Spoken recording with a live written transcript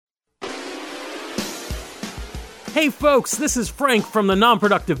Hey folks, this is Frank from the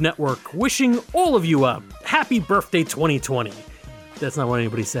Non-Productive Network, wishing all of you a happy birthday 2020. That's not what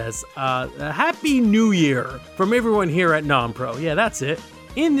anybody says. A happy New Year from everyone here at Non-Pro. Yeah, that's it.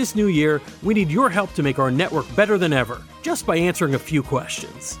 In this new year, we need your help to make our network better than ever, just by answering a few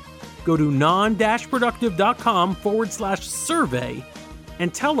questions. Go to non-productive.com/survey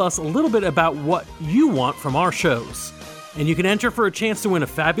and tell us a little bit about what you want from our shows. And you can enter for a chance to win a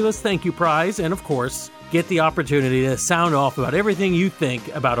fabulous thank you prize and, of course, get the opportunity to sound off about everything you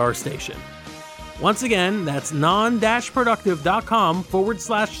think about our station. Once again, that's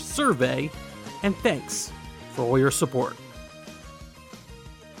non-productive.com/survey, and thanks for all your support.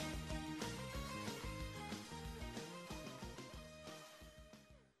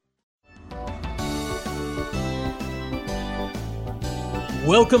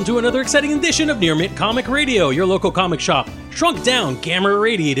 Welcome to another exciting edition of Near Mint Comic Radio, your local comic shop, shrunk down, camera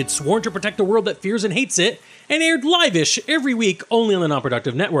irradiated, sworn to protect a world that fears and hates it, and aired live-ish every week only on the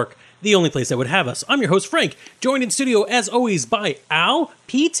Non-Productive Network, the only place that would have us. I'm your host, Frank, joined in studio as always by Al,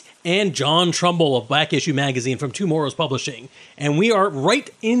 Pete, and John Trumbull of Black Issue Magazine from Tomorrow's Publishing. And we are right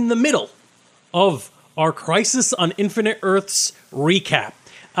in the middle of our Crisis on Infinite Earths recap.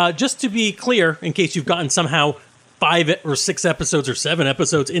 Just to be clear, in case you've gotten somehow 5 or 6 episodes or 7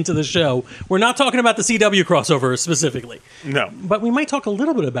 episodes into the show, we're not talking about the CW crossover specifically. No. But we might talk a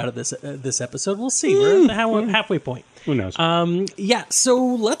little bit about it this episode. We'll see. We're at the halfway point. Who knows? Yeah, so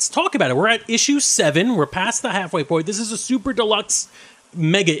let's talk about it. We're at issue 7. We're past the halfway point. This is a super deluxe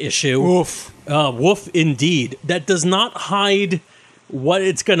mega issue. Woof. Woof indeed. That does not hide what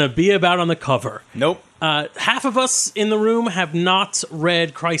it's going to be about on the cover. Nope. Half of us in the room have not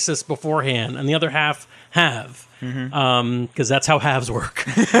read Crisis beforehand, and the other half have. Because that's how halves work.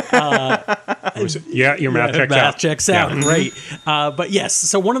 Yeah, your math checks out. Math checks out, right. But yes,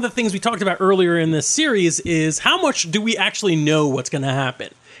 so one of the things we talked about earlier in this series is how much do we actually know what's going to happen,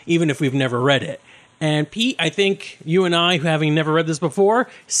 even if we've never read it. And Pete, I think you and I, having never read this before,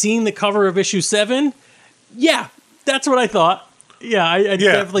 seeing the cover of issue 7, yeah, that's what I thought. Yeah, I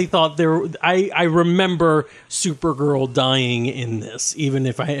definitely thought I remember Supergirl dying in this, even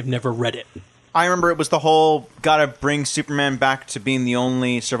if I have never read it. I remember it was the whole gotta bring Superman back to being the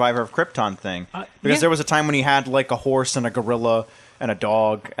only survivor of Krypton thing. Because there was a time when he had like a horse and a gorilla and a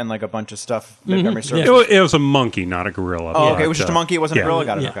dog and like a bunch of stuff. That memory serves. It was a monkey, not a gorilla. Oh, okay. It was just a monkey. It wasn't a gorilla.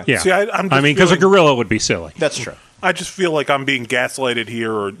 Got it. Okay. Yeah. See, because a gorilla would be silly. That's true. I just feel like I'm being gaslighted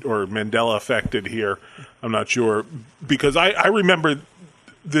here or Mandela affected here. I'm not sure. Because I remember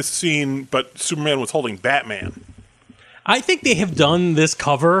this scene, but Superman was holding Batman. I think they have done this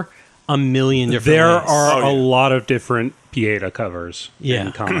cover a million different There ways. are a lot of different Pieta covers Yeah.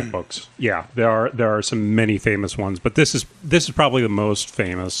 in comic books. Yeah, there are some many famous ones, but this is probably the most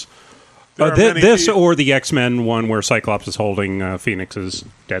famous. This or the X-Men one where Cyclops is holding Phoenix's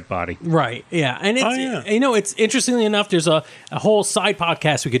dead body. Right, yeah. And it's, it's interestingly enough, there's a whole side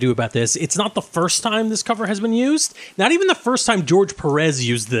podcast we could do about this. It's not the first time this cover has been used. Not even the first time George Perez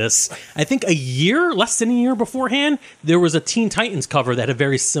used this. I think less than a year beforehand, there was a Teen Titans cover that had a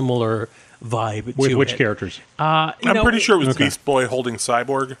very similar vibe With to which it. characters? I'm pretty sure it was Beast Boy holding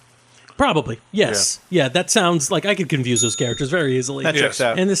Cyborg. Probably, yes. Yeah, that sounds like I could confuse those characters very easily. That checks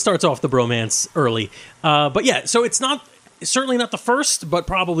out. And this starts off the bromance early. But yeah, so it's certainly not the first, but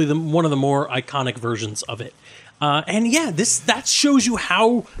probably one of the more iconic versions of it. And yeah, that shows you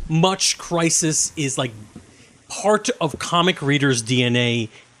how much Crisis is like part of comic readers' DNA,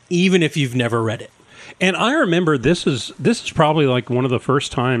 even if you've never read it. And I remember this is probably like one of the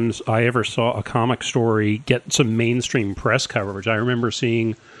first times I ever saw a comic story get some mainstream press coverage. I remember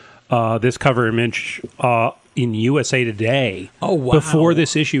seeing this cover image in USA Today. Oh, wow. Before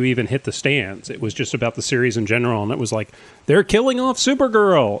this issue even hit the stands. It was just about the series in general, and it was like, they're killing off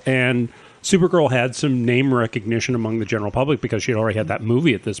Supergirl. And Supergirl had some name recognition among the general public because she had already had that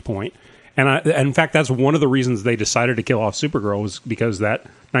movie at this point. And in fact, that's one of the reasons they decided to kill off Supergirl was because that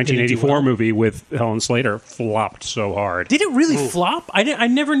 1984 movie with Helen Slater flopped so hard. Did it really flop? I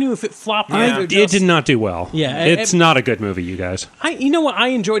never knew if it flopped. It did not do well. Yeah, it's not a good movie, you guys. You know what? I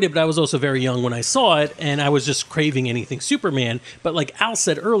enjoyed it, but I was also very young when I saw it, and I was just craving anything Superman. But like Al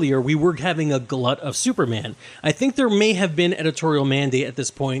said earlier, we were having a glut of Superman. I think there may have been editorial mandate at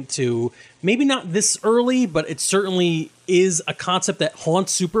this point to, maybe not this early, but it certainly is a concept that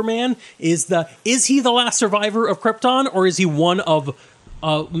haunts Superman. Is he the last survivor of Krypton, or is he one of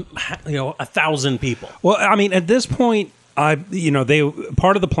 1,000 people? Well, I mean, at this point, they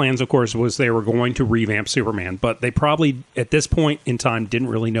part of the plans, of course, was they were going to revamp Superman, but they probably at this point in time didn't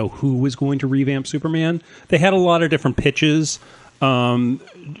really know who was going to revamp Superman. They had a lot of different pitches.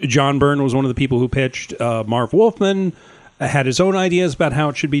 John Byrne was one of the people who pitched. Marv Wolfman had his own ideas about how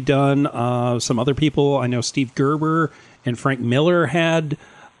it should be done. Some other people, I know Steve Gerber and Frank Miller had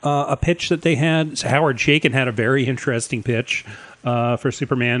a pitch that they had. So Howard Chaykin had a very interesting pitch for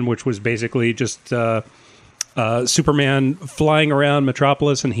Superman, which was basically just Superman flying around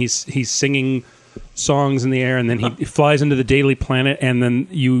Metropolis, and he's singing songs in the air, and then he flies into the Daily Planet, and then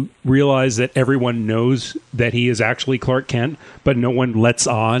you realize that everyone knows that he is actually Clark Kent, but no one lets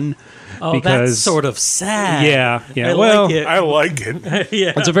on. Oh, because, that's sort of sad. Yeah. I like it. I like it.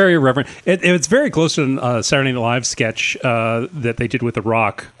 Yeah. It's a very irreverent. It's very close to a Saturday Night Live sketch that they did with The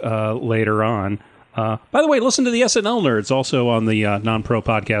Rock later on. By the way, listen to the SNL Nerds, also on the Non-Pro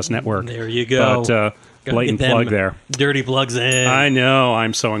Podcast Network. There you go. But blatant plug there. Dirty plugs in. I know.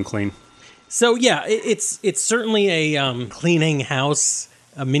 I'm so unclean. So yeah, it's certainly a cleaning house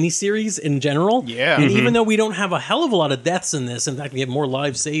miniseries in general. Yeah. And even though we don't have a hell of a lot of deaths in this, in fact, we have more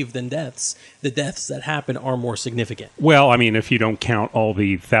lives saved than deaths. The deaths that happen are more significant. Well, I mean, if you don't count all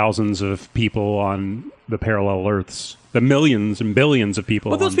the thousands of people on the parallel Earths, the millions and billions of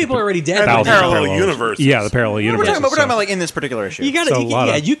people. But those people are already dead. And the right now. parallel universes. Yeah, the parallel We're universes. talking about like in this particular issue. You got So a to, lot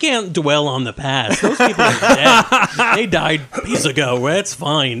of- you can't dwell on the past. Those people are dead. They died years ago. That's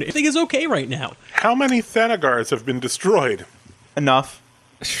fine. I think it's okay right now. How many Thanagars have been destroyed? Enough.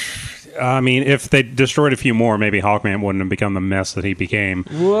 I mean, if they destroyed a few more, maybe Hawkman wouldn't have become the mess that he became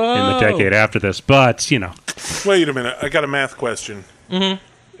in the decade after this. But, you know. Wait a minute. I got a math question.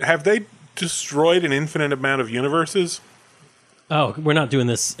 Mm-hmm. Have they destroyed an infinite amount of universes? Oh, we're not doing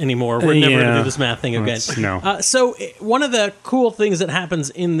this anymore. We're never going to do this math thing again. No. So one of the cool things that happens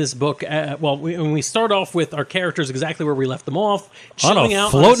in this book, when we start off with our characters exactly where we left them off, chilling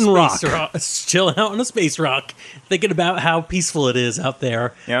out floating on a rock. chilling out on a space rock, thinking about how peaceful it is out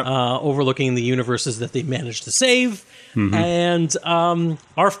there, Yep. overlooking the universes that they managed to save. And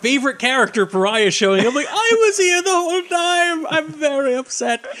our favorite character, Pariah, showing up like, I was here the whole time. I'm very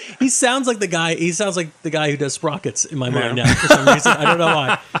upset. He sounds like the guy who does Sprockets in my mind now for some reason. I don't know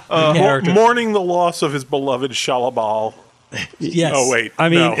why. The character. Mourning the loss of his beloved Shalabal. Yes. Oh, wait. I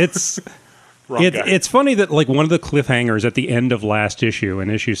mean, no. Wrong guy. it's funny that like one of the cliffhangers at the end of last issue, in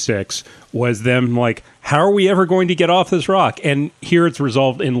issue 6, was them like, how are we ever going to get off this rock? And here it's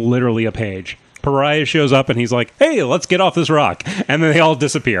resolved in literally a page. Pariah shows up and he's like, hey, let's get off this rock. And then they all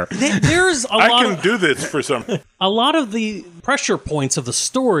disappear. There's a I lot can of do this for some. a lot of the pressure points of the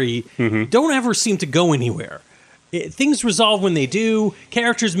story don't ever seem to go anywhere. Things resolve when they do.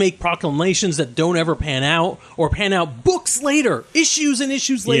 Characters make proclamations that don't ever pan out, or pan out books later, issues and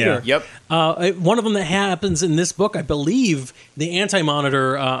issues later. Yep. One of them that happens in this book, I believe, the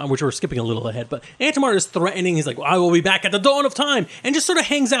Anti-Monitor, which we're skipping a little ahead, but Anti-Monitor is threatening. He's like, well, I will be back at the dawn of time, and just sort of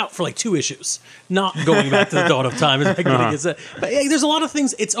hangs out for like 2 issues, not going back to the dawn of time. But there's a lot of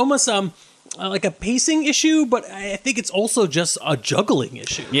things. It's almost like a pacing issue, but I think it's also just a juggling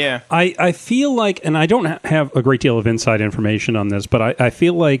issue. Yeah. I feel like, and I don't have a great deal of inside information on this, but I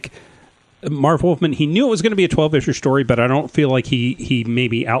feel like Marv Wolfman, he knew it was going to be a 12-issue story, but I don't feel like he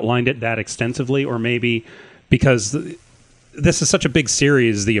maybe outlined it that extensively, or maybe because this is such a big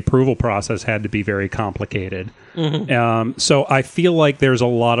series, the approval process had to be very complicated. So I feel like there's a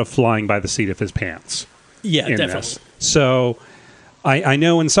lot of flying by the seat of his pants. Yeah, in definitely. this. So I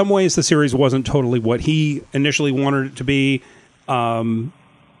know in some ways the series wasn't totally what he initially wanted it to be. And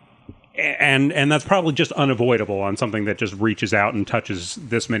that's probably just unavoidable on something that just reaches out and touches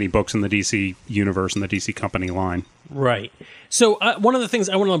this many books in the DC universe and the DC company line. Right. So one of the things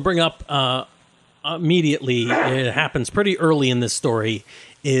I want to bring up immediately, it happens pretty early in this story,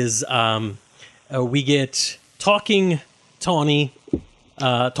 is we get Talkie Tawny,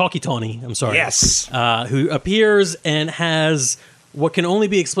 I'm sorry. Yes. Who appears and has what can only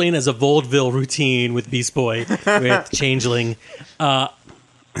be explained as a vaudeville routine with Beast Boy, with Changeling.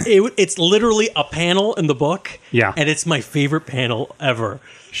 It's literally a panel in the book. Yeah. And it's my favorite panel ever.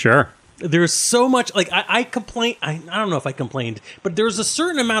 Sure. There's so much, like, I complain, I don't know if I complained, but there's a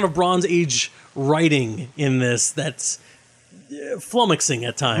certain amount of Bronze Age writing in this that's flummoxing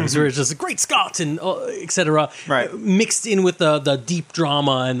at times, where it's just great Scott and etc. Right. Mixed in with the deep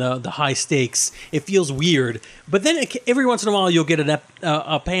drama and the high stakes. It feels weird. But then every once in a while you'll get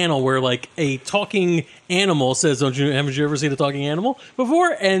a panel where like a talking animal says, haven't you ever seen a talking animal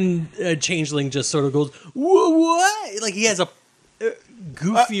before? And Changeling just sort of goes, what? Like he has a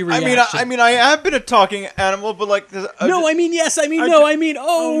goofy reaction. I have been a talking animal, but like, no, I mean yes. I mean no. I mean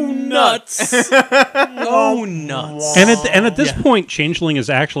nuts. Oh nuts. And at this point, Changeling has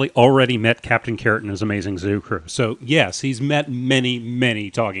actually already met Captain Carrot and his amazing zoo crew. So yes, he's met many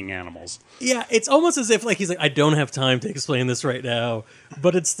talking animals. Yeah, it's almost as if like he's like, I don't have time to explain this right now,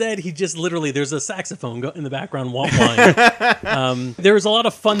 but instead he just literally there's a saxophone in the background, womp wine. There's a lot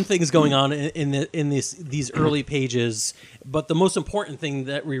of fun things going on in these early pages, but the most important thing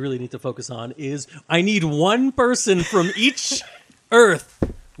that we really need to focus on is I need one person from each Earth,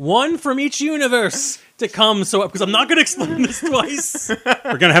 one from each universe to come. So because I'm not going to explain this twice.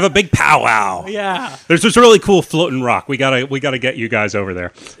 We're gonna have a big powwow. Yeah, there's this really cool floating rock. We gotta get you guys over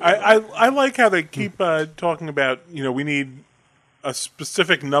there. I like how they keep talking about, we need a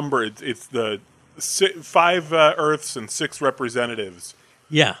specific number. It's the 5 Earths and 6 representatives.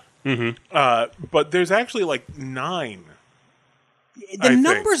 Yeah. But there's actually like 9. The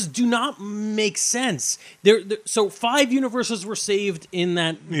numbers do not make sense. So 5 universes were saved in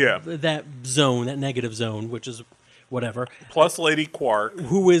that zone, that negative zone, which is whatever. Plus Lady Quark,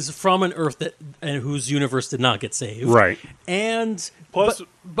 who is from an Earth and whose universe did not get saved. Right. And plus,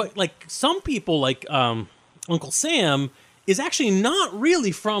 but like some people, like Uncle Sam, is actually not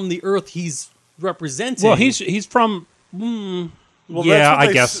really from the Earth he's representing. Well, he's from. Well, yeah,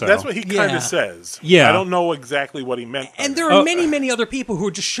 I guess so. That's what he kind of says. Yeah, I don't know exactly what he meant. And there are many other people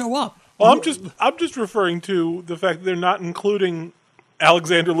who just show up. Well, I'm just referring to the fact that they're not including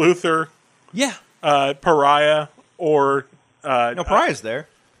Alexander Luthor, Pariah, or no, Pariah's there.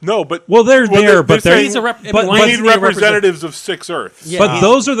 No, but they're there, but we need representatives of 6 Earths. Yeah. But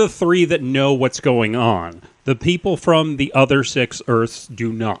those are the 3 that know what's going on. The people from the other 6 Earths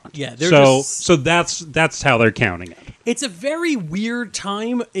do not. Yeah, so that's how they're counting it. It's a very weird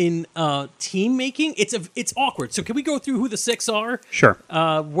time in team making. It's awkward. So can we go through who the 6 are? Sure.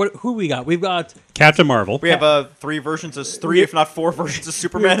 Who we got? We've got Captain Marvel. We have 3 versions of 3, if not 4 versions of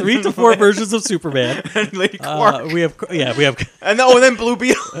Superman. 3 to 4 versions of Superman. And Lady Quark. We have and then Blue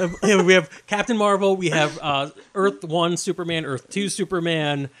Beetle. We have Captain Marvel. We have Earth 1 Superman, Earth 2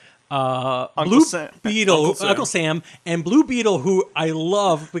 Superman. Blue Beetle, Uncle Sam, and Blue Beetle, who I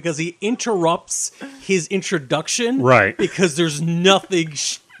love because he interrupts his introduction, right? Because there's nothing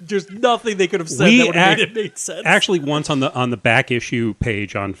they could have said that would have made sense. Actually, once on the back issue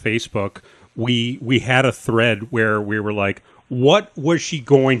page on Facebook, we had a thread where we were like, what was she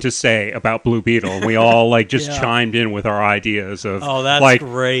going to say about Blue Beetle? And we all chimed in with our ideas of that's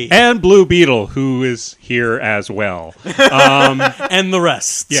great. And Blue Beetle, who is here as well. And the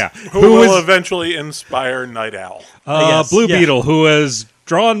rest. Yeah. Who will eventually inspire Night Owl. Blue Beetle, who was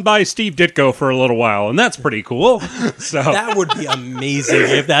drawn by Steve Ditko for a little while, and that's pretty cool. So that would be amazing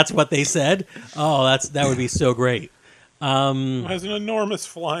if that's what they said. Oh, that would be so great. Has an enormous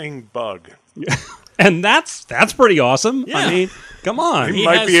flying bug. And that's pretty awesome. Yeah. I mean, come on. He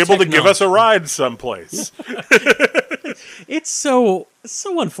might be able to give us a ride someplace. It's so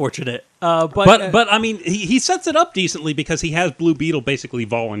unfortunate. But I mean, he sets it up decently because he has Blue Beetle basically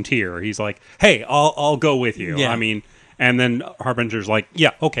volunteer. He's like, hey, I'll go with you. Yeah. I mean, and then Harbinger's like,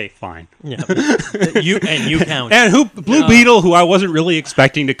 yeah, okay, fine. Yeah. you count. And Blue Beetle, who I wasn't really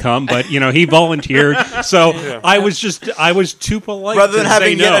expecting to come, but he volunteered. So I was too polite rather than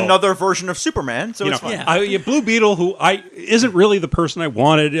having yet another version of Superman. So it's fine. Blue Beetle, who isn't really the person I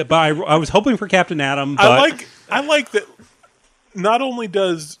wanted, but I was hoping for Captain Atom. But I like that. Not only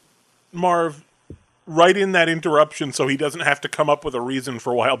does Marv write in that interruption, so he doesn't have to come up with a reason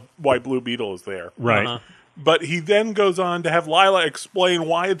for why Blue Beetle is there, right? Uh-huh. But he then goes on to have Lila explain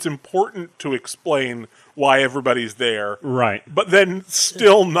why it's important to explain why everybody's there. Right. But then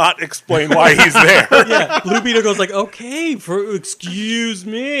still not explain why he's there. Yeah. Blue Beetle goes like, okay, excuse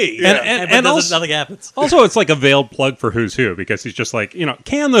me. Yeah. And also, nothing happens. Also, it's like a veiled plug for Who's Who, because he's just like,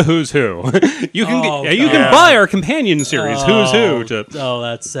 can the Who's Who. You can buy our companion series, Who's Who.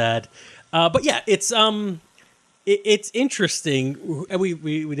 That's sad. But yeah, it's interesting.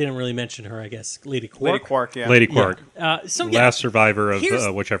 We didn't really mention her, I guess. Lady Quark. Lady Quark. Last survivor of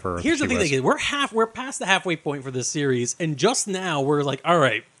whichever. Here's the thing: we're past the halfway point for this series, and just now we're like, all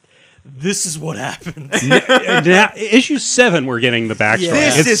right, this is what happens. Now, issue 7, we're getting the backstory.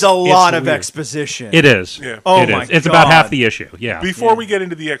 Yeah. This is a lot of exposition. It is. Yeah. Oh my God. It's about half the issue. Yeah. Before we get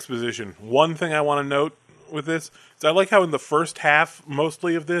into the exposition, one thing I want to note with this is I like how in the first half,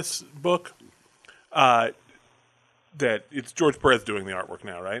 mostly of this book, that it's George Perez doing the artwork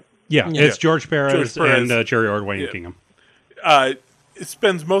now, right? Yeah, it's George Perez and Jerry Ordway inking him. It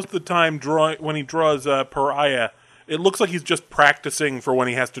spends most of the time when he draws Pariah, It looks like he's just practicing for when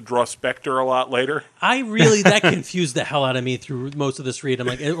he has to draw Spectre a lot later. That confused the hell out of me through most of this read. I'm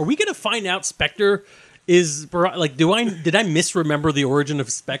like, are we going to find out Spectre is like? Did I misremember the origin of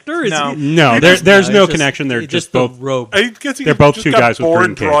Spectre? No, there's no connection. They're just both robe. I guess they're both two guys with green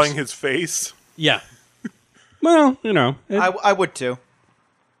capes. Drawing his face. Yeah. Well, I would too.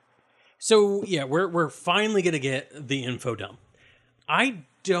 So yeah, we're finally going to get the info dump. I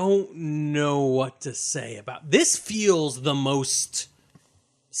don't know what to say about this. Feels the most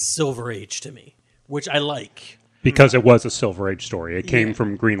Silver Age to me, which I like. Because it was a Silver Age story. It came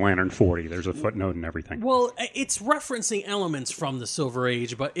from Green Lantern 40. There's a footnote and everything. Well, it's referencing elements from the Silver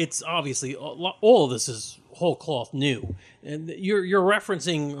Age, but it's obviously all of this is whole cloth new. And you're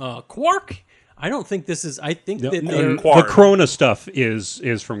referencing Quark. I don't think this is. I think that the Krona stuff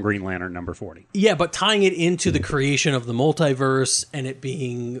is from Green Lantern number 40. Yeah, but tying it into the creation of the multiverse and it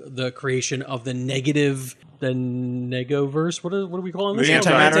being the creation of the Negoverse. What are we calling this? The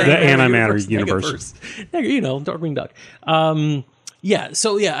antimatter. The antimatter universe. Darkwing Duck.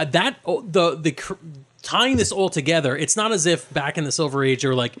 Tying this all together, it's not as if back in the Silver Age,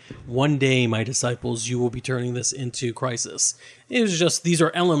 you're like, one day, my disciples, you will be turning this into Crisis. It was just, these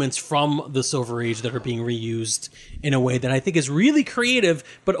are elements from the Silver Age that are being reused in a way that I think is really creative,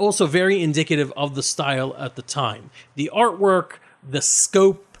 but also very indicative of the style at the time. The artwork, the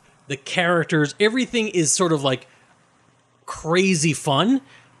scope, the characters, everything is sort of like crazy fun.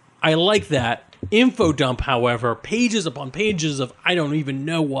 I like that. Info dump, however, pages upon pages of I don't even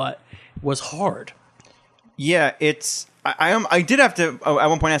know what, was hard. Yeah, it's. I did have to at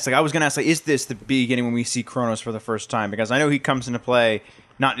one point ask. I was going to ask, is this the beginning when we see Kronos for the first time? Because I know he comes into play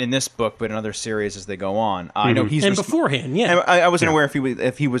not in this book, but in other series as they go on. I know he's beforehand. Yeah, I wasn't aware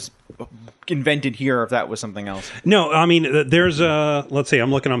if he was invented here or if that was something else. No, I mean, there's let's see,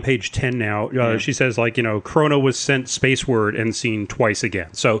 I'm looking on page 10 now. She says, Chrono was sent spaceward and seen twice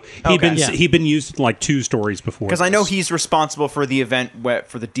again. So he'd been used in like 2 stories before. Because I know he's responsible for the event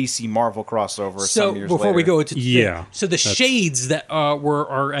for the DC Marvel crossover. So some years before later. we go into so the shades that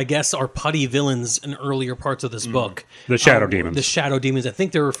are putty villains in earlier parts of this book. The Shadow Demons. The Shadow Demons. I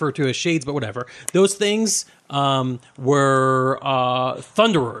think they're referred to as shades, but whatever. Those things were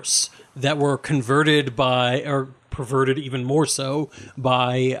Thunderers that were converted by, or perverted even more so,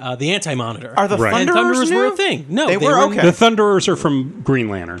 by the Anti-Monitor. Are the Thunderers were a thing? No, they were okay. The Thunderers are from Green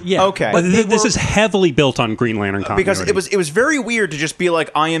Lantern. Yeah, okay. But this is heavily built on Green Lantern continuity. Because it was very weird to just be like,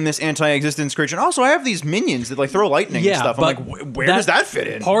 I am this anti-existence creature. And also, I have these minions that throw lightning and stuff. I'm like, where does that fit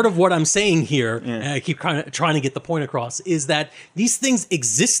in? Part of what I'm saying here, and I keep trying to get the point across, is that these things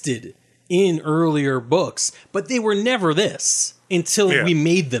existed in earlier books, but they were never this until we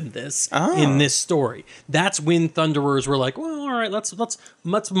made them this in this story. That's when Thunderers were like, well, all right, let's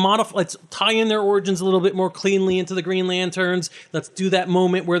modify, let's tie in their origins a little bit more cleanly into the Green Lanterns. Let's do that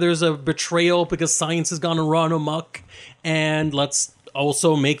moment where there's a betrayal because science has gone to run amok, and let's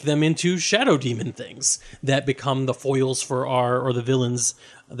also make them into shadow demon things that become the foils for or the villains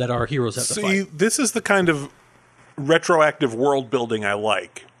that our heroes have to fight. This is the kind of retroactive world building I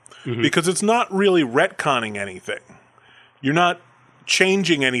like. Because it's not really retconning anything. You're not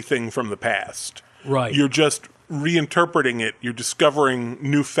changing anything from the past. Right. You're just reinterpreting it. You're discovering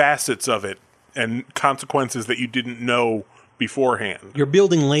new facets of it and consequences that you didn't know beforehand. You're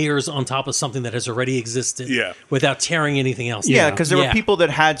building layers on top of something that has already existed without tearing anything else down. Yeah, because there were people that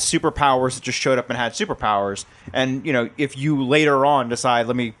had superpowers that just showed up and had superpowers. And, if you later on decide,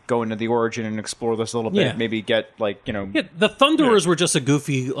 let me go into the origin and explore this a little bit, maybe get, the Thunderers were just a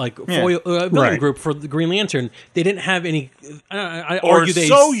goofy, villain group for the Green Lantern. They didn't have any...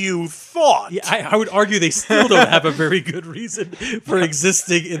 you thought. Yeah, I would argue they still don't have a very good reason for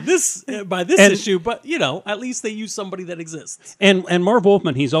existing in this issue, but, at least they use somebody that exists. And Marv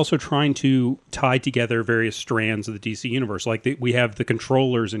Wolfman, he's also trying to tie together various strands of the DC universe. Like we have the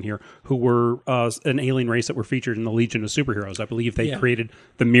Controllers in here, who were an alien race that were featured in the Legion of Superheroes. I believe they created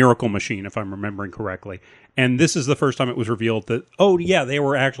the Miracle Machine, if I'm remembering correctly. And this is the first time it was revealed that, they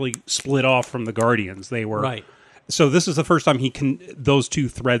were actually split off from the Guardians. They were right. So this is the first time those two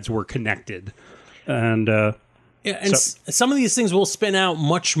threads were connected. And some of these things will spin out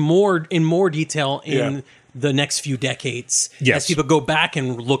much more in more detail in the next few decades as people go back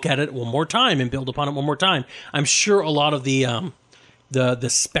and look at it one more time and build upon it one more time. I'm sure a lot of the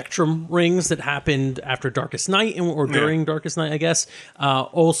Spectrum rings that happened after Darkest Night or during Darkest Night, I guess,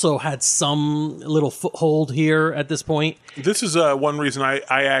 also had some little foothold here at this point. This is one reason I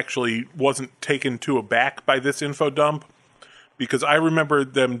actually wasn't taken too aback by this info dump, because I remember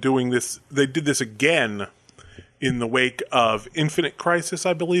them doing this. They did this again in the wake of Infinite Crisis,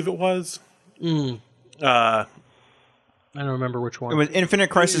 I believe it was. I don't remember which one. It was Infinite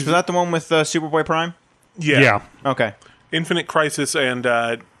Crisis. Was that the one with Superboy Prime? Yeah. Okay. Infinite Crisis and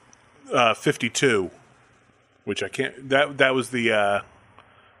 52, which I can't. That was the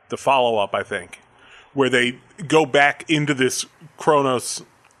follow up, I think, where they go back into this Kronos,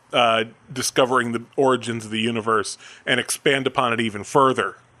 discovering the origins of the universe and expand upon it even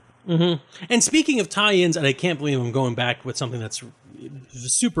further. Mm-hmm. And speaking of tie-ins, and I can't believe I'm going back with something that's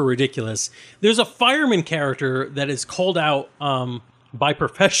super ridiculous. There's a fireman character that is called out by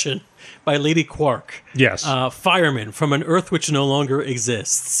profession by Lady Quark. Yes. Fireman from an Earth which no longer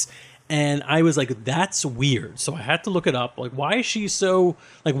exists. And I was like, that's weird. So I had to look it up. Like, why is she so...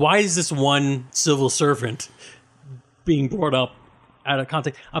 Like, why is this one civil servant being brought up out of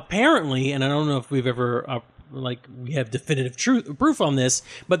context? Apparently, and I don't know if we've ever... we have definitive proof on this,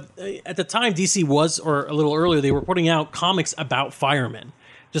 but at the time DC was, or a little earlier, they were putting out comics about firemen.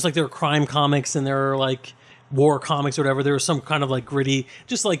 Just like there were crime comics and there were like war comics or whatever. There was some kind of like gritty,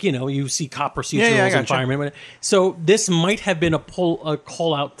 just like, you see cop procedurals and firemen. So this might have been a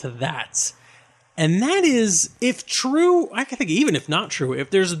call out to that. And that is, if true, I think even if not true, if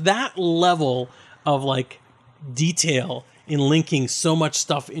there's that level of like detail in linking so much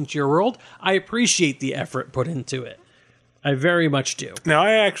stuff into your world, I appreciate the effort put into it. I very much do. Now,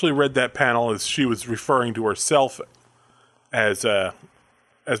 I actually read that panel as she was referring to herself as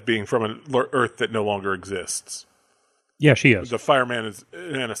being from an Earth that no longer exists. Yeah, she is. The fireman is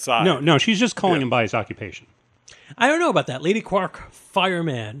an aside. No, she's just calling him by his occupation. I don't know about that. Lady Quark,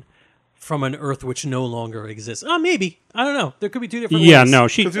 fireman from an Earth which no longer exists. Oh, maybe. I don't know. There could be two different ways. Yeah, no,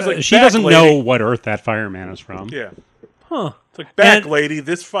 she doesn't know what Earth that fireman is from. Yeah. Huh. It's like, lady,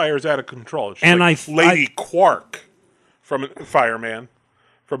 this fire's out of control. She's like, Lady Quark from a fireman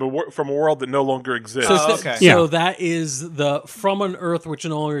from a world that no longer exists. So that is from an Earth which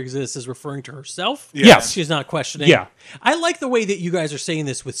no longer exists is referring to herself? Yes. She's not questioning. Yeah. I like the way that you guys are saying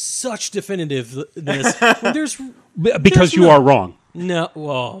this with such definitiveness. Because you are wrong.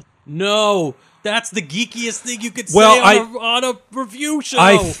 No. That's the geekiest thing you could say on a review show.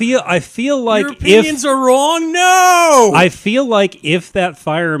 I feel like your opinions are wrong. No, I feel like if that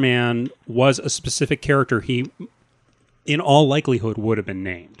fireman was a specific character, he, in all likelihood, would have been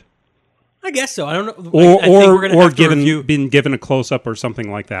named. I guess so. I don't know. Or been given a close up or something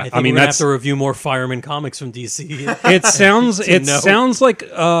like that. I think we're gonna have to review more Fireman comics from DC. It sounds like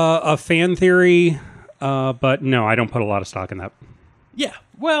a fan theory, but no, I don't put a lot of stock in that. Yeah,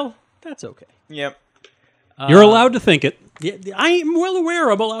 well, that's okay. Yep. You're allowed to think it. Yeah, I am well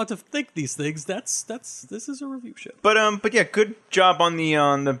aware I'm allowed to think these things. This is a review show. But yeah, good job on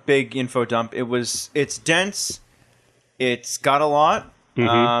the big info dump. It's dense. It's got a lot.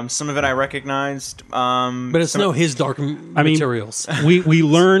 Mm-hmm. Some of it I recognized. But it's his dark materials. We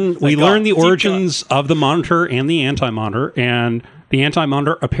learn the origins of the Monitor and the Anti-Monitor, and the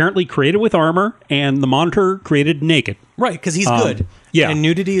Anti-Monitor apparently created with armor, and the Monitor created naked. Right, because he's good. Yeah, and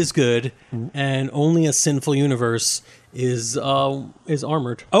nudity is good, and only a sinful universe is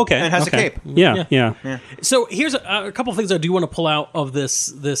armored. Okay, and has a cape. Yeah. So here's a couple of things I do want to pull out of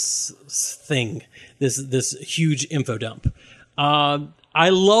this thing, this huge info dump. I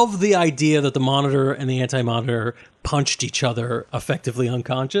love the idea that the Monitor and the Anti-Monitor punched each other effectively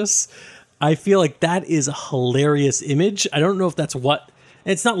unconscious. I feel like that is a hilarious image. I don't know if that's what...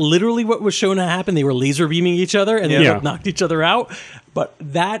 It's not literally what was shown to happen. They were laser beaming each other and they knocked each other out. But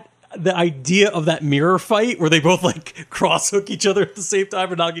the idea of that mirror fight where they both like cross hook each other at the same time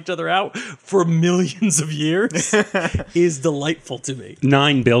and knock each other out for millions of years is delightful to me.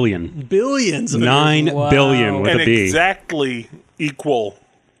 9 billion. Billions of 9 billion with and a B. Exactly equal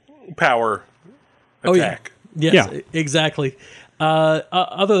power attack. Yes, exactly.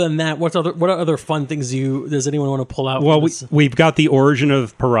 Other than that, what other fun things does anyone want to pull out? Well, we've got the origin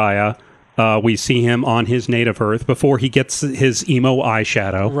of Pariah. We see him on his native Earth before he gets his emo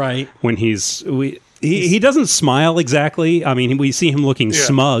eyeshadow. Right. When he doesn't smile exactly. I mean, we see him looking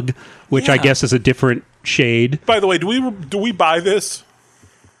smug, which I guess is a different shade. By the way, do we buy this?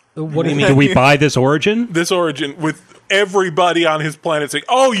 What do you mean? Do we buy this origin? This origin with everybody on his planet saying,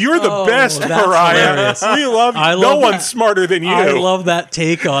 "Oh, you're the best, Pariah. Hilarious. We love you. No one's smarter than you." I love that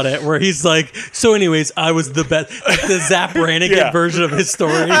take on it, where he's like, "So, anyways, I was the best." Like the Zap Brannigan version of his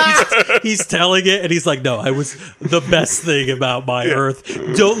story. He's telling it, and he's like, "No, I was the best thing about my Earth.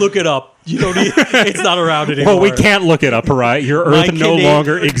 Don't look it up. You don't need. It's not around anymore." Well, we can't look it up, Pariah. Your Earth no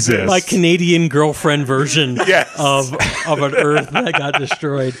longer exists. My Canadian girlfriend version of an Earth that got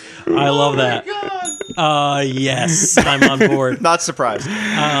destroyed. I love that. Yes, I'm on board. Not surprised.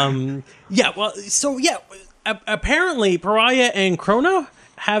 Apparently Pariah and Krona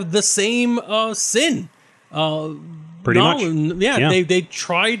have the same sin. Pretty much. Yeah, they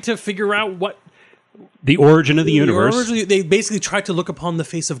tried to figure out what the origin of the universe. They basically tried to look upon the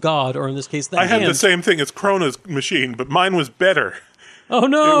face of God, or in this case, the I had hand. the same thing as Krona's machine, but mine was better. Oh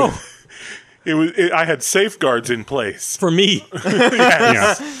no! I had safeguards in place. For me.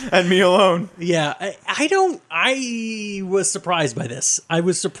 Yeah. And me alone. Yeah, I was surprised by this. I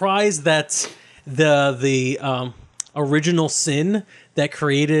was surprised that the original sin that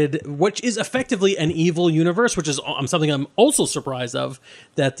created, which is effectively an evil universe, which is something I'm also surprised of,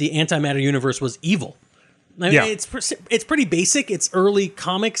 that the antimatter universe was evil. I mean, Yeah. it's pretty basic. It's early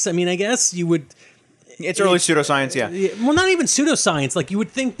comics. I mean, I guess you would. It's early pseudoscience, yeah. Well, not even pseudoscience. Like, you would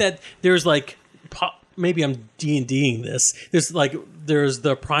think that there's like, maybe I'm D&D'ing this. There's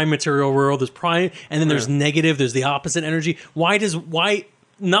the prime material world, there's prime, and then there's negative, there's the opposite energy. Why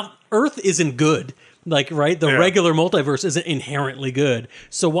not Earth isn't good? Like, right? The regular multiverse isn't inherently good.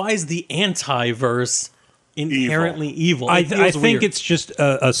 So why is the antiverse inherently evil? I think it's just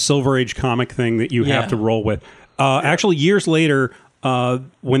a Silver Age comic thing that you have to roll with. Actually, years later,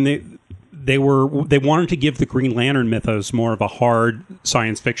 when they wanted to give the Green Lantern mythos more of a hard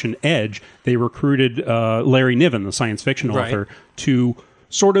science fiction edge, they recruited Larry Niven, the science fiction author, to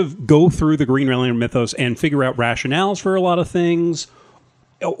sort of go through the Green Lantern mythos and figure out rationales for a lot of things,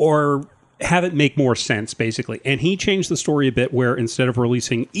 or have it make more sense, basically. And he changed the story a bit, where instead of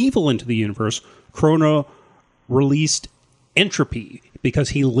releasing evil into the universe, Krona released entropy, because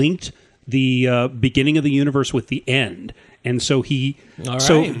he linked the beginning of the universe with the end. And so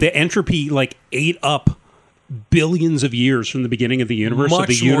so the entropy ate up billions of years from the beginning of the universe. So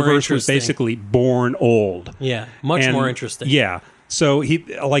the universe was basically born old. Yeah, much more interesting. Yeah. So he,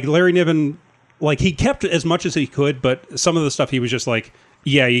 Larry Niven, he kept as much as he could, but some of the stuff he was just like,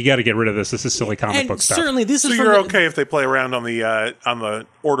 yeah, you got to get rid of this. This is silly comic book stuff. Certainly, this is. So you're okay if they play around on the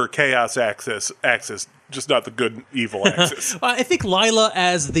order chaos axis, just not the good evil axis. I think Lila,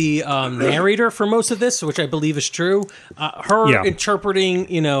 as the narrator for most of this, which I believe is true, her interpreting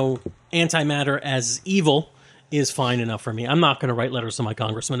antimatter as evil is fine enough for me. I'm not going to write letters to my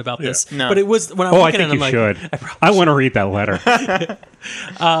congressman about this. No. But it was when I'm looking at it, I think you should. I want to read that letter.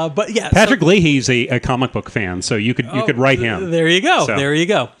 But yeah, Patrick Leahy's a comic book fan, so you could write him. There you go. So. There you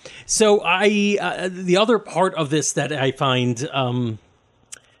go. So the other part of this that I find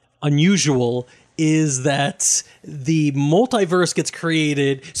unusual is that the multiverse gets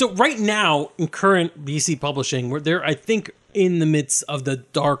created. So right now in current DC publishing, they're, I think, in the midst of the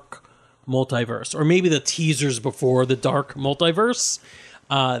dark multiverse, or maybe the teasers before the dark multiverse.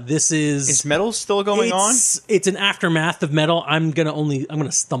 This is Metal still going on? It's an aftermath of Metal. I'm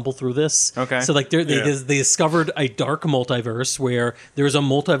gonna stumble through this. Okay. So they discovered a dark multiverse where there's a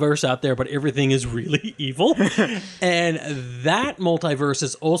multiverse out there, but everything is really evil, and that multiverse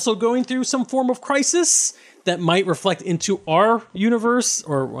is also going through some form of crisis that might reflect into our universe,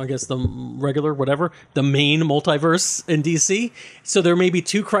 or I guess the regular, whatever, the main multiverse in DC. So there may be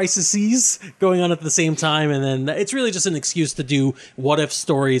two crises going on at the same time, and then it's really just an excuse to do what-if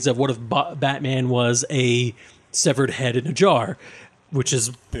stories of what if Batman was a severed head in a jar, which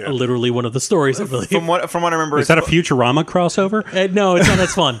is literally one of the stories, I believe. From what I remember... Is that a Futurama crossover? No, it's not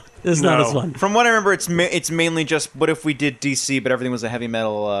as fun. It's not as fun. From what I remember, it's mainly just what if we did DC, but everything was a heavy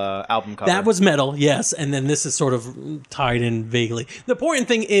metal album cover. That was Metal, yes, and then this is sort of tied in vaguely. The important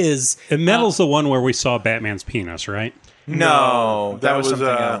thing is... And Metal's the one where we saw Batman's penis, right? No, that was something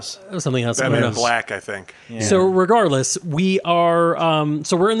else. That was something else. Batman in Black, I think. Yeah. So regardless, we are...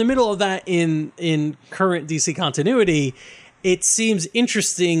 so we're in the middle of that in current DC continuity. It seems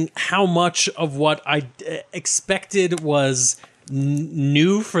interesting how much of what I expected was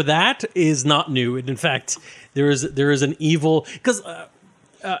new for that is not new. And in fact, there is an evil... Because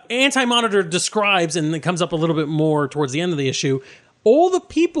Anti-Monitor describes, and it comes up a little bit more towards the end of the issue, all the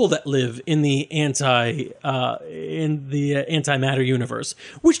people that live in the antimatter universe,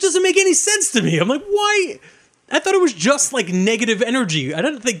 which doesn't make any sense to me. I'm like, why... I thought it was just like negative energy. I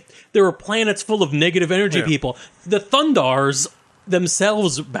didn't think there were planets full of negative energy people. The Thundars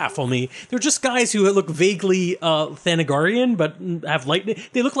themselves baffle me. They're just guys who look vaguely Thanagarian, but have lightning.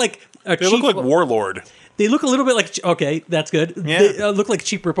 They look like look like Warlord. They look a little bit like... Okay, that's good. Yeah. They look like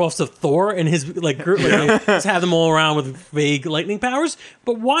cheap ripoffs of Thor and his group. They just have them all around with vague lightning powers.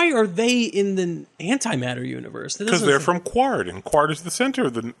 But why are they in the antimatter universe? Because they're from Quard, and Quard is the center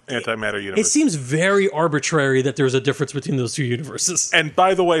of the antimatter universe. It seems very arbitrary that there's a difference between those two universes. And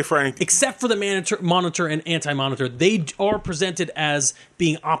by the way, Frank... Except for the Monitor and Anti-Monitor, they are presented as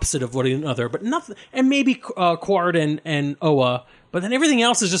being opposite of one another. But nothing... And maybe Quard and Oa. But then everything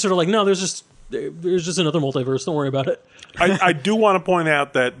else is just sort of like, no, there's just another multiverse. Don't worry about it. I do want to point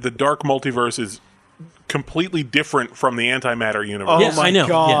out that the dark multiverse is completely different from the antimatter universe. Yes, my I know.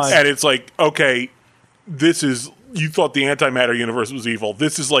 God. Yes. And it's like, okay, you thought the antimatter universe was evil.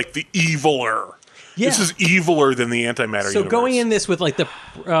 This is like the eviler. Yeah. This is eviler than the antimatter So universe. going in this with like the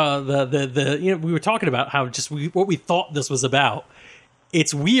we were talking about how what we thought this was about.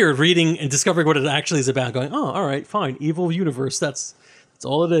 It's weird reading and discovering what it actually is about. Going, oh, all right, fine, evil universe. That's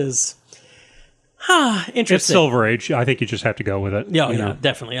all it is. Interesting. It's Silver Age. I think you just have to go with it. Yeah, you yeah, know?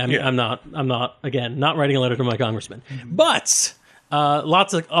 definitely. I'm not again not writing a letter to my congressman, but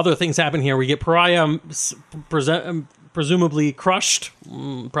lots of other things happen here. We get Pariah presumably crushed,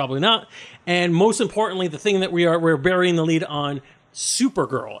 probably not, and most importantly, the thing that we're burying the lead on,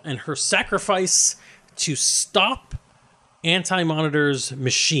 Supergirl and her sacrifice to stop Anti-Monitor's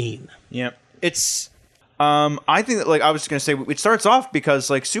machine. Yeah, it's. I think that like I was going to say, it starts off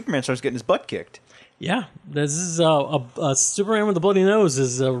because like Superman starts getting his butt kicked. Yeah, this is a Superman with a bloody nose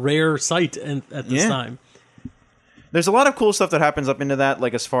is a rare sight at this time. There's a lot of cool stuff that happens up into that,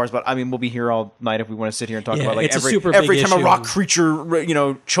 like as far as, but I mean, we'll be here all night if we want to sit here and talk about like it's a every super every big time a issue. rock creature,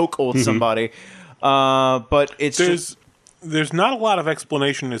 chokeholds somebody. But it's There's not a lot of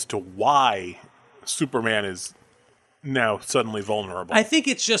explanation as to why Superman is now suddenly vulnerable. I think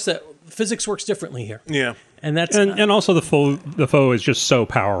it's just that physics works differently here. Yeah. And that's And also the foe is just so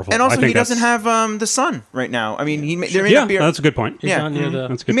powerful. and also I think he doesn't that's- have the sun right now. I mean, there may Yeah, not be. that's a good point. Yeah. not near the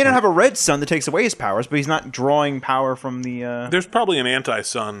That's a He good may not point. have a red sun that takes away his powers, but he's not drawing power from the. There's probably an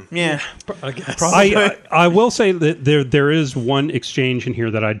anti-sun. Yeah. I guess. I will say that there is one exchange in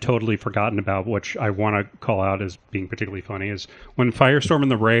here that I'd totally forgotten about, which I want to call out as being particularly funny, is when Firestorm and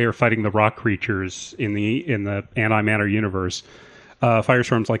the Ray are fighting the rock creatures in the antimatter universe.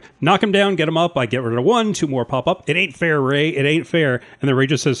 Firestorm's like, knock him down, get him up. I get rid of one, two more pop up. It ain't fair, Ray. It ain't fair. And the Ray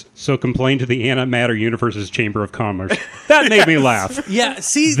just says, so complain to the antimatter universe's Chamber of Commerce. That made me laugh. Yeah,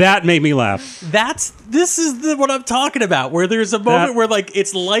 see, That made me laugh. this is what I'm talking about, where there's a moment That- where like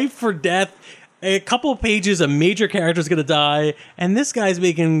it's life or death. A couple of pages, a major character's going to die, and this guy's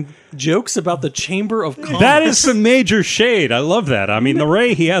making jokes about the Chamber of Commerce. That is some major shade. I love that. I mean, the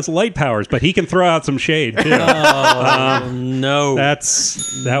Ray, he has light powers, but he can throw out some shade, too. no.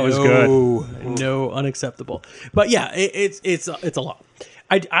 That was good. No, unacceptable. But yeah, it's a lot.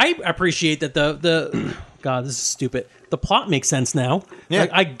 I appreciate that the God, this is stupid. The plot makes sense now. Yeah.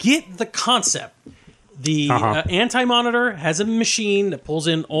 Like, I get the concept. The Anti-Monitor has a machine that pulls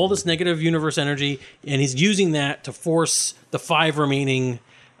in all this negative universe energy, and he's using that to force the 5 remaining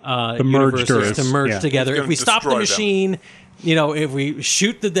merge universes tours. to merge Yeah. together. He's If gonna we stop the destroy them. machine, if we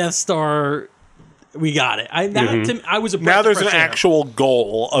shoot the Death Star, we got it. I was a breath Now of there's an fresh air. actual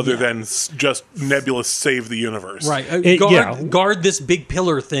goal other than just Nebulous save the universe. Right. Yeah. Guard this big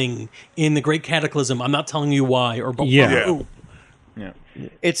pillar thing in the Great Cataclysm. I'm not telling you why. Yeah. Yeah.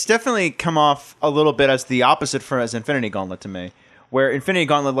 It's definitely come off a little bit as the opposite as Infinity Gauntlet to me, where Infinity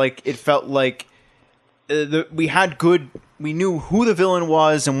Gauntlet, like, it felt like we knew who the villain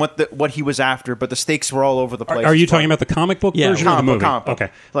was and what he was after, but the stakes were all over the place. Are you as far- talking about the comic book version or the movie? comic book.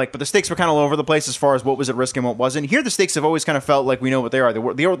 Okay. But the stakes were kind of all over the place as far as what was at risk and what wasn't. Here, the stakes have always kind of felt like we know what they are. The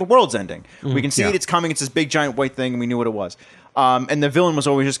world's ending. We can see it. It's coming. It's this big giant white thing, and we knew what it was. And the villain was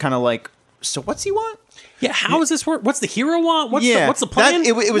always just kind of like, so what's he want? Yeah, how does this work? What's the hero want? What's the that- plan?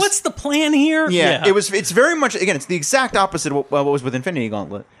 it was- What's the plan here? Yeah, it's very much, again, it's the exact opposite of what was with Infinity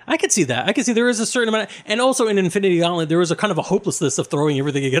Gauntlet. I could see that. I could see there is a certain amount, and also in Infinity Gauntlet, there was a kind of a hopelessness of throwing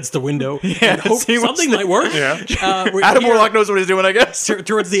everything against the window. and hope see what's something might work. Yeah. Adam Warlock knows what he's doing, I guess.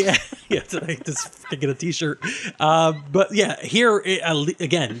 Towards the end, yeah, just get a T-shirt. But yeah, here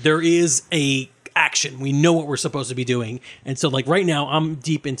again, there is a action. We know what we're supposed to be doing, and so like right now, I'm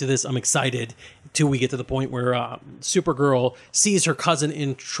deep into this. I'm excited till we get to the point where Supergirl sees her cousin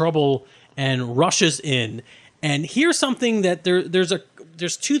in trouble and rushes in. And here's something that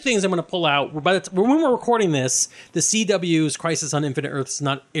there's two things I'm going to pull out. When we're recording this, the CW's Crisis on Infinite Earths is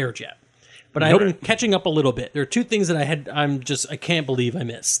not aired yet, but I've been catching up a little bit. There are two things that I can't believe I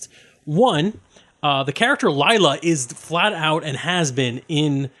missed. One, the character Lila is flat out and has been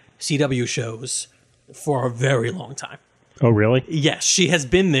in CW shows for a very long time. Oh, really? Yes, she has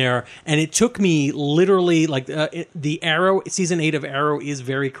been there, and it took me literally the Arrow season 8 of Arrow is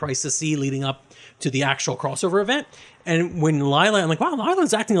very crisis-y leading up to the actual crossover event. And when I'm like, wow,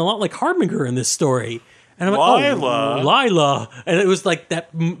 Lila's acting a lot like Harbinger in this story. And I'm like, Lila. And it was like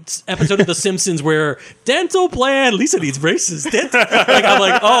that episode of The Simpsons where dental plan, Lisa needs braces. I'm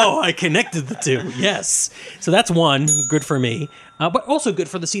like, oh, I connected the two. Yes. So that's one. Good for me. But also good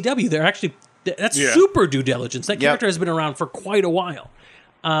for the CW. They're actually, that's super due diligence. That character has been around for quite a while.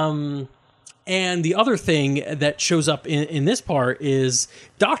 And And the other thing that shows up in this part is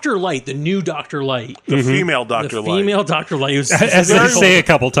Dr. Light, the new Dr. Light. The female Dr. The Light. female Dr. Light. As they say a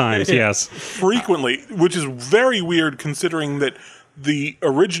couple times, yes. Frequently, which is very weird considering that the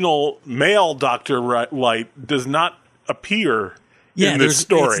original male Dr. Light does not appear in this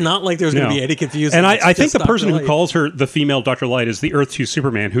story. It's not like there's going to be any confusion. And It's I think just the Dr. person Light. who calls her the female Dr. Light is the Earth 2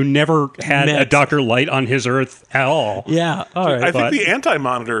 Superman, who never had a Dr. Light on his Earth at all. Yeah, all right. I think the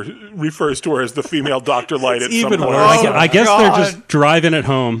Anti-Monitor refers to her as the female Dr. Light at some even point. worse. I guess God. they're just driving it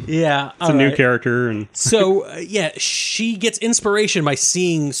home. Yeah, It's a new character. And So she gets inspiration by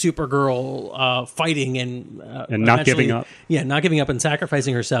seeing Supergirl fighting and not eventually- giving up. Yeah, not giving up and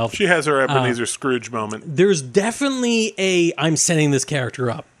sacrificing herself. She has her Ebenezer Scrooge moment. There's definitely I'm setting this character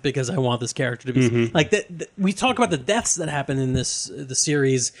up because I want this character to be like that. We talk about the deaths that happen in the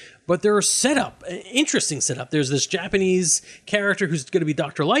series, but there are interesting setup. There's this Japanese character who's going to be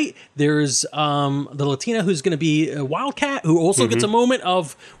Dr. Light. There's the Latina who's going to be a Wildcat, who also gets a moment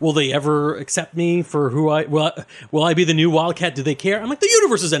of, will they ever accept me for who I will I be the new Wildcat? Do they care? I'm like, the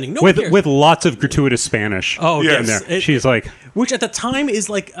universe is ending. No one cares. with lots of gratuitous Spanish. Oh, yes. in yes. there. She's like, Which at the time is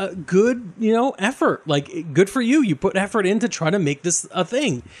like a good, effort. Like, good for you. You put effort in to try to make this a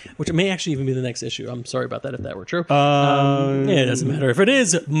thing, which may actually even be the next issue. I'm sorry about that if that were true. It doesn't matter if it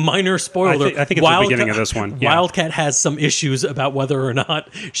is. Minor spoiler. I think it's the beginning of this one. Yeah. Wildcat has some issues about whether or not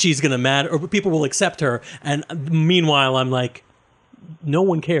she's going to matter, or people will accept her. And meanwhile, I'm like, no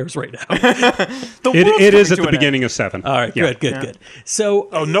one cares right now. it is at the beginning of 7. All right, Yeah. good. So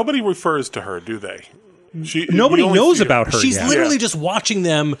Nobody refers to her, do they? Nobody we only knows see her. about her she's yet. literally just watching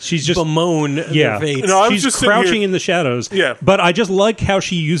them. She's just- bemoan their fates. No, I was She's just sitting crouching here- in the shadows. Yeah. But I just like how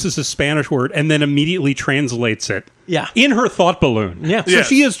she uses a Spanish word and then immediately translates it. Yeah. In her thought balloon. Yeah. So Yes.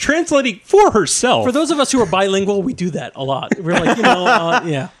 she is translating for herself. For those of us who are bilingual, we do that a lot. We're like,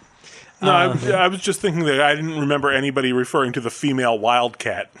 yeah. No, I was just thinking that I didn't remember anybody referring to the female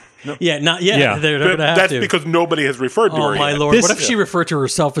Wildcat. Yeah, not yet. Yeah. They're going to have That's to. because nobody has referred to Oh, her my yet. Lord. This- What if she referred to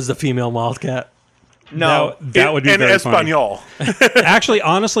herself as the female Wildcat? No. that would be in very funny. Espanol. Actually,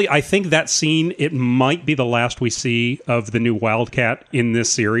 honestly, I think that scene, it might be the last we see of the new Wildcat in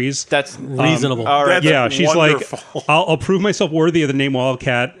this series. That's Reasonable. all right. That's Yeah, she's wonderful. like, I'll prove myself worthy of the name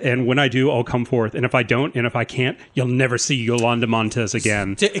Wildcat, and when I do, I'll come forth. And if I don't, and if I can't, you'll never see Yolanda Montez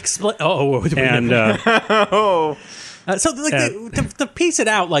again. To explain. And So, like, to piece it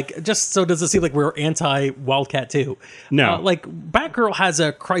out, like, just so does it seem like we're anti-Wildcat too? No. Like, Batgirl has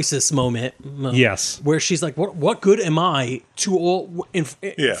a crisis moment. Yes. Where she's like, what good am I to all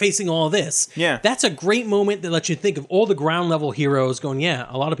Yeah. facing all this? Yeah. That's a great moment that lets you think of all the ground level heroes going, yeah,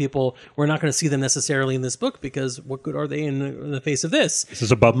 a lot of people, we're not going to see them necessarily in this book because what good are they in the face of this? this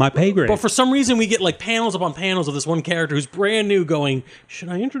is above my pay grade. But for some reason, we get like panels upon panels of this one character who's brand new going, should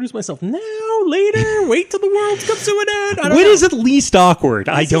I introduce myself now, later, wait till the world comes to an end? I don't When know. is it least awkward?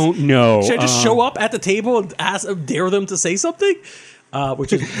 I don't know. Should I just show up at the table and dare them to say something?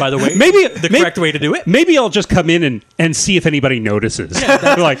 Which is, by the way, Maybe the correct way to do it. Maybe I'll just come in and see if anybody notices.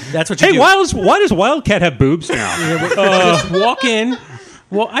 They're like, that's what you hey, do. why does Wildcat have boobs now? Just walk in.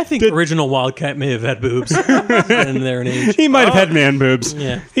 Well, I think original Wildcat may have had boobs in their age. He might have had man boobs.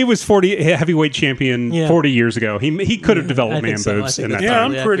 Yeah. He was heavyweight champion Yeah. 40 years ago. He could have I developed think man so. I boobs think in that that's Yeah, time.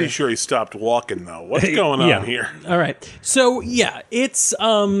 I'm Yeah, pretty yeah. sure he stopped walking, though. What's going on Yeah. here? All right. So yeah, it's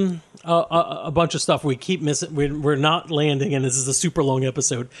a bunch of stuff we keep missing. We're not landing, and this is a super long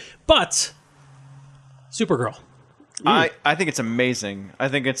episode. But Supergirl. I think it's amazing. I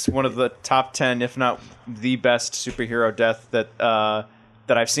think it's one of the top 10, if not the best superhero death that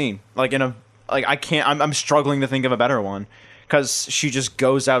I've seen. I'm struggling to think of a better one because she just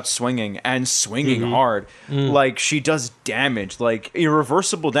goes out swinging and swinging hard. Like she does damage, like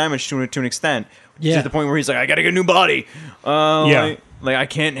irreversible damage to an extent. Yeah. To the point where he's like, I gotta get a new body. Yeah. Like I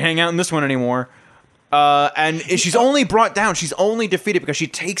can't hang out in this one anymore. And she's only brought down. She's only defeated because she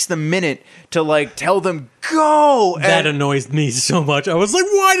takes the minute to like tell them go. That And annoys me so much. I was like,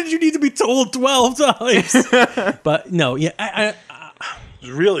 why did you need to be told 12 times? But no, yeah,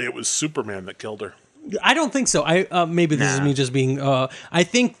 Really, it was Superman that killed her. I don't think so. Maybe this is me just being. I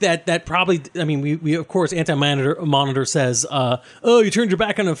think that probably. I mean, we of course Anti-Monitor says, "Oh, you turned your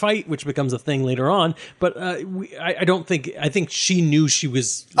back on a fight," which becomes a thing later on. But I don't think. I think she knew she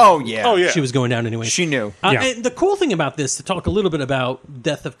was. oh yeah, She was going down anyway. She knew. Yeah. And the cool thing about this, to talk a little bit about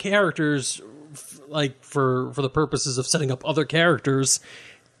death of characters, like for the purposes of setting up other characters,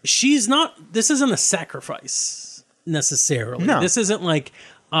 she's not. This isn't a sacrifice necessarily. No. This isn't like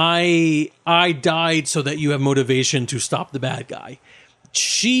I died so that you have motivation to stop the bad guy.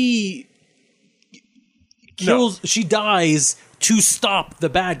 She kills. She dies to stop the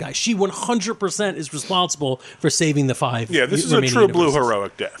bad guy. She 100% is responsible for saving the 5. Yeah, this is a remaining true blue universes.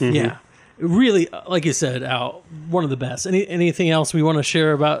 heroic death. Yeah. Really, like you said, Al, one of the best. Anything else we want to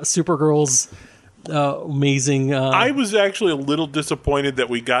share about Supergirl's amazing... I was actually a little disappointed that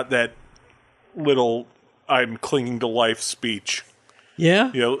we got that little "I'm clinging to life" speech.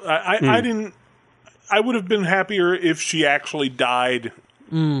 Yeah? You know, I didn't... I would have been happier if she actually died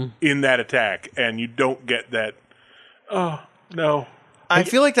in that attack, and you don't get that. Oh, no. I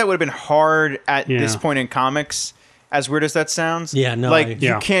feel like that would have been hard at Yeah. this point in comics, as weird as that sounds. Yeah, no, Like, you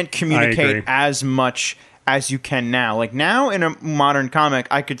Yeah. can't I communicate agree. as much as you can now. Like, now in a modern comic,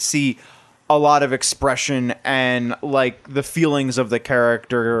 I could see a lot of expression and, like, the feelings of the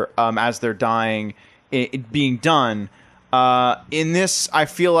character as they're dying it being done. In this, I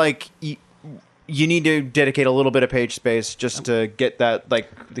feel like... You need to dedicate a little bit of page space just to get that, like,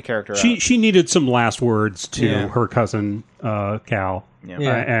 the character out. She needed some last words to Yeah. her cousin Cal, Yeah.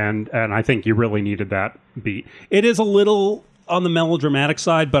 and I think you really needed that beat. It is a little on the melodramatic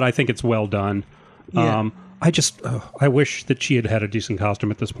side, but I think it's well done. Yeah. I wish that she had had a decent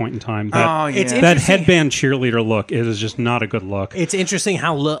costume at this point in time. That, Oh, yeah. It's that interesting- headband cheerleader look is just not a good look. It's interesting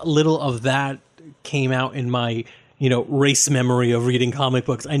how little of that came out in my, race memory of reading comic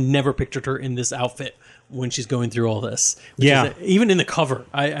books. I never pictured her in this outfit when she's going through all this. Which Yeah. is even in the cover.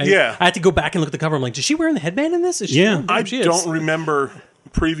 I had to go back and look at the cover. I'm like, is she wearing the headband in this? Is she? Yeah. I she is. don't remember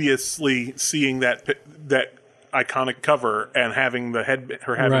previously seeing that iconic cover and having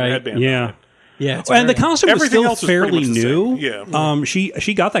her having Right. the headband. Yeah. on it. Yeah, it's And the very- costume was Everything still else is pretty fairly much the new. same. Yeah.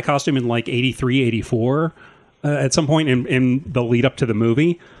 She got that costume in like 83, 84 at some point in the lead up to the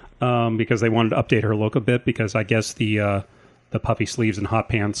movie because they wanted to update her look a bit because I guess the puffy sleeves and hot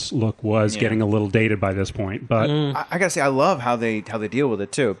pants look was getting a little dated by this point. But I gotta say, I love how they deal with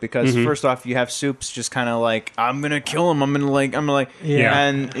it too. Because first off, you have Supes just kind of like, I'm gonna kill him. I'm gonna like, Yeah.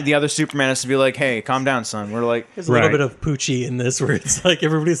 And the other Superman has to be like, hey, calm down, son. We're like, There's a little Right. bit of Poochie in this where it's like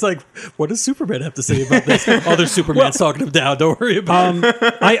everybody's like, what does Superman have to say about this? Other Superman's talking him down. Don't worry about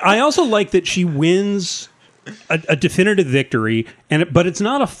it. I also like that she wins a definitive victory, but it's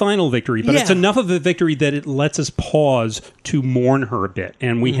not a final victory, but it's Yeah. enough of a victory that it lets us pause to mourn her a bit.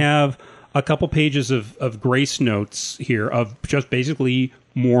 And we have a couple pages of grace notes here of just basically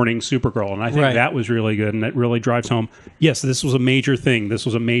mourning Supergirl. And I think Right. that was really good. And that really drives home, yes, this was a major thing. This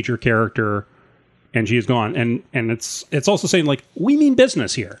was a major character. And she is gone. And it's also saying, like, we mean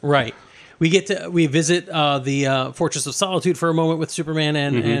business here. Right. We visit the Fortress of Solitude for a moment with Superman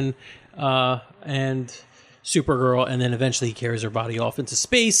and Supergirl, and then eventually he carries her body off into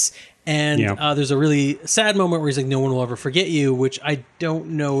space. And Yeah. there's a really sad moment where he's like, "No one will ever forget you," which I don't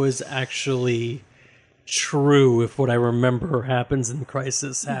know is actually true if what I remember happens in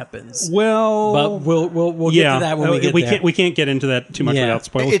Crisis happens. Well, But we'll get to that when we get there. We can't get into that too much Yeah. without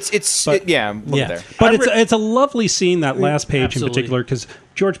spoilers. we'll get there. But it's a lovely scene, that last page Absolutely. in particular, because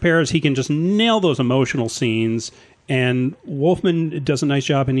George Perez, he can just nail those emotional scenes, and Wolfman does a nice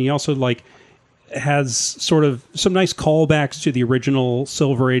job, and he also has sort of some nice callbacks to the original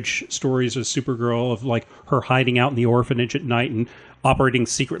Silver Age stories of Supergirl, of like her hiding out in the orphanage at night and operating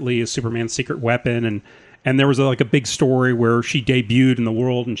secretly as Superman's secret weapon, and there was a big story where she debuted in the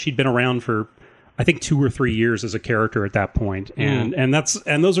world, and she'd been around for I think 2 or 3 years as a character at that point. And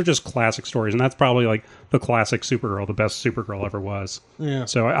those are just classic stories, and that's probably like the classic Supergirl, the best Supergirl ever was. Yeah.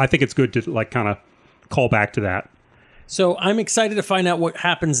 So I think it's good to kind of call back to that. So I'm excited to find out what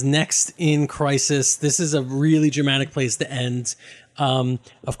happens next in Crisis. This is a really dramatic place to end.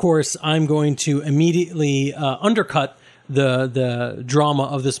 Of course, I'm going to immediately undercut the drama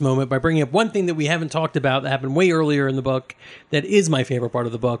of this moment by bringing up one thing that we haven't talked about that happened way earlier in the book that is my favorite part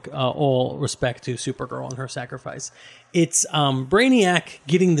of the book, all respect to Supergirl and her sacrifice. It's Brainiac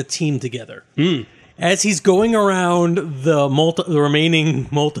getting the team together. As he's going around the remaining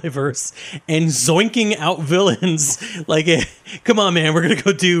multiverse and zoinking out villains, like, come on, man, we're gonna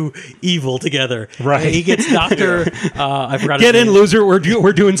go do evil together. Right. He gets Doctor. I forgot. Get his in, name. loser. We're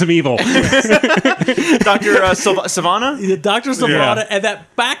doing some evil. Dr. Savannah? Dr. Savannah, and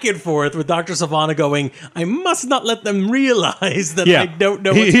that back and forth with Dr. Savannah going, I must not let them realize that I don't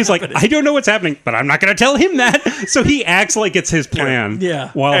know what's He's happening. like, I don't know what's happening, but I'm not going to tell him that. So he acts like it's his plan Yeah.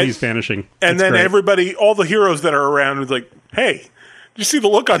 while And- he's vanishing. And That's then great. everybody, all the heroes that are around, is like, "Hey, did you see the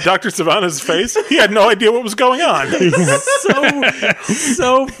look on Dr. Savannah's face? He had no idea what was going on."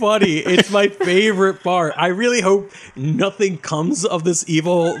 so funny. It's my favorite part. I really hope nothing comes of this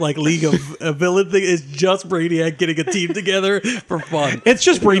evil League of Villain thing. It's just Brainiac getting a team together for fun. It's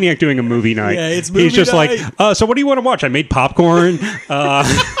just Brainiac doing a movie night. Yeah, it's movie He's just night. like, so what do you want to watch? I made popcorn.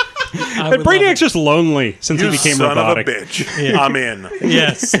 I would love Brainiac's it. just lonely since You he became son robotic. of a bitch. I'm in.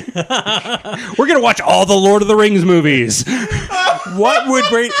 Yes. We're going to watch all the Lord of the Rings movies. What would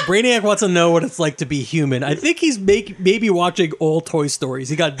Brainiac wants to know what it's like to be human? I think he's maybe watching all Toy Stories.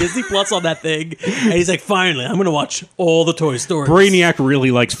 He got Disney Plus on that thing, and he's like, finally, I'm going to watch all the Toy Stories. Brainiac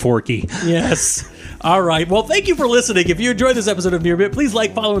really likes Forky. Yes. All right. Well, thank you for listening. If you enjoyed this episode of Near Mint, please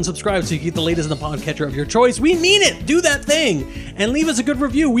like, follow, and subscribe so you get the latest in the podcatcher of your choice. We mean it. Do that thing. And leave us a good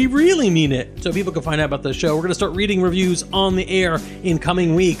review. We really mean it. So people can find out about the show. We're going to start reading reviews on the air in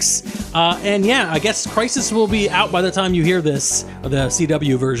coming weeks. And yeah, I guess Crisis will be out by the time you hear this. The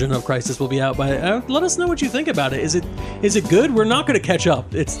CW version of Crisis will be out by. Let us know what you think about it. Is it good? We're not going to catch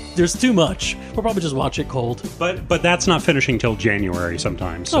up. There's too much. We'll probably just watch it cold. But that's not finishing till January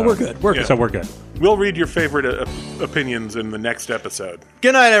sometime. So. Oh, we're good. We're good. So we're good. We'll read your favorite opinions in the next episode.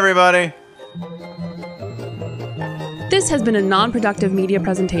 Good night, everybody. This has been a non-productive media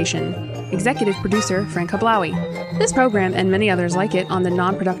presentation. Executive producer Frank Hablawi. This program and many others like it on the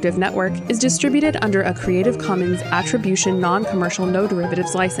Non-Productive Network is distributed under a Creative Commons Attribution Non-Commercial No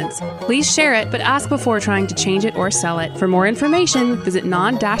Derivatives license. Please share it, but ask before trying to change it or sell it. For more information, visit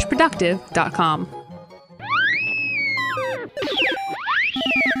non-productive.com.